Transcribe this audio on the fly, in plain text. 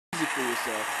easy for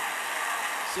yourself.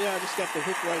 See how I just got the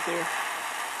hook right there?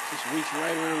 Just reach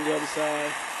right around the other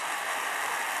side.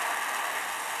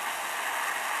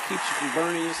 Keeps you from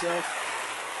burning yourself.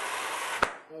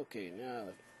 Okay, now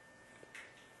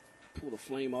pull the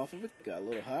flame off of it. Got a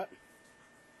little hot.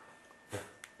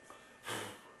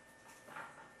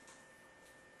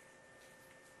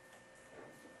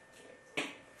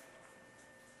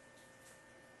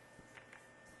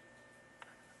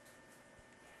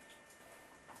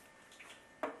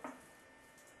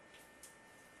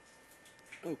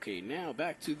 Okay, now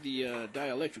back to the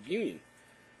dielectric union.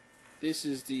 This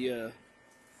is the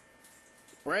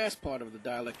brass part of the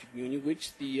dielectric union,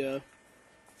 which the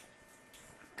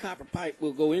copper pipe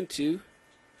will go into,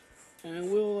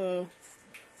 and we'll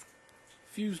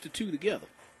fuse the two together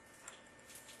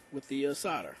with the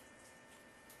solder.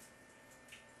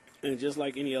 And just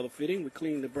like any other fitting, we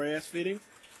clean the brass fitting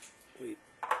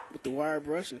with the wire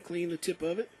brush and clean the tip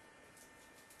of it.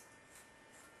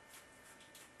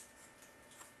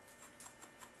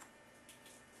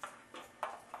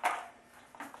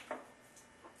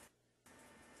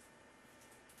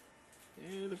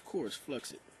 And of course,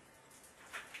 flux it.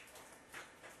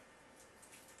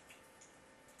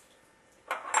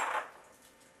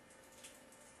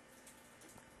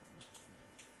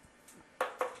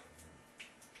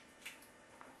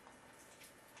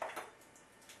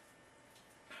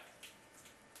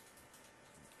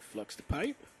 Flux the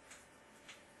pipe.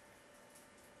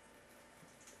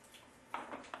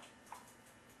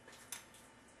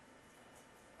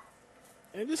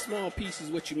 And this small piece is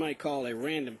what you might call a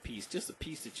random piece, just a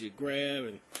piece that you grab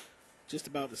and just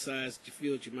about the size that you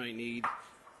feel that you might need.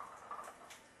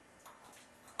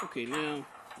 Okay, now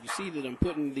you see that I'm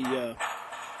putting the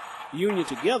union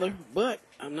together, but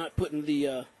I'm not putting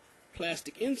the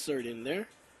plastic insert in there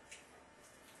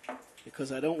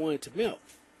because I don't want it to melt.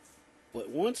 But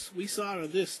once we solder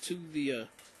this to the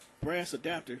brass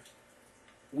adapter,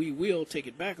 we will take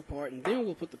it back apart and then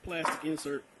we'll put the plastic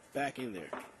insert back in there.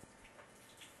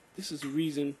 This is the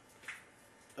reason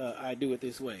I do it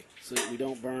this way, so that we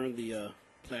don't burn the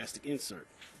plastic insert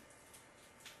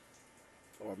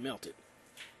or melt it.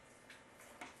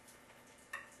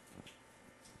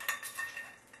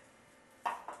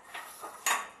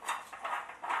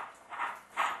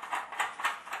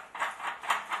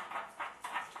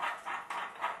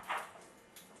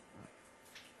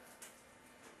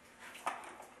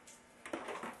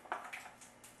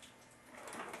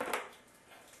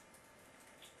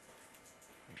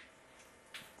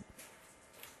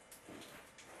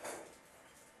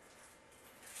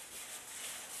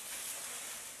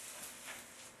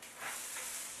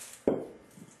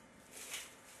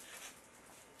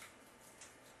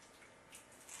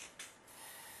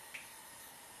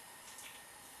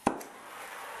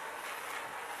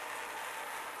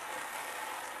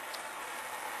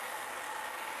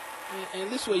 And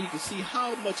this way you can see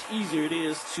how much easier it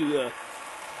is to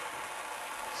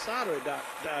solder a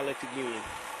dielectric union.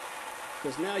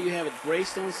 Because now you have it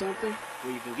braced on something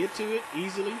where you can get to it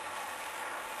easily.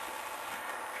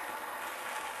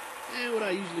 And what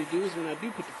I usually do is when I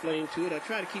do put the flame to it, I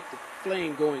try to keep the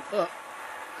flame going up.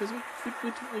 Because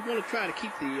we want to try to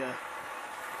keep the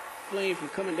flame from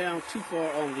coming down too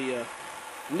far on the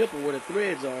nipple where the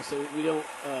threads are, so we don't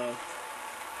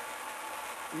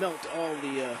melt all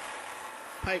the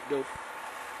pipe dope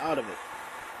out of it,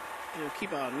 and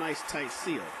keep out a nice tight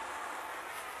seal.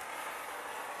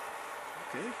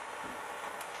 Okay,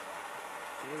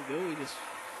 there we go. We just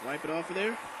wipe it off of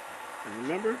there, and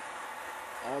remember,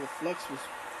 all the flux was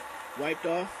wiped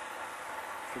off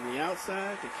from the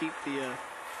outside to keep the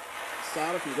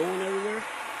solder from going everywhere,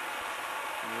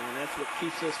 and that's what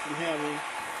keeps us from having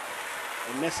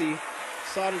a messy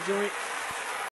solder joint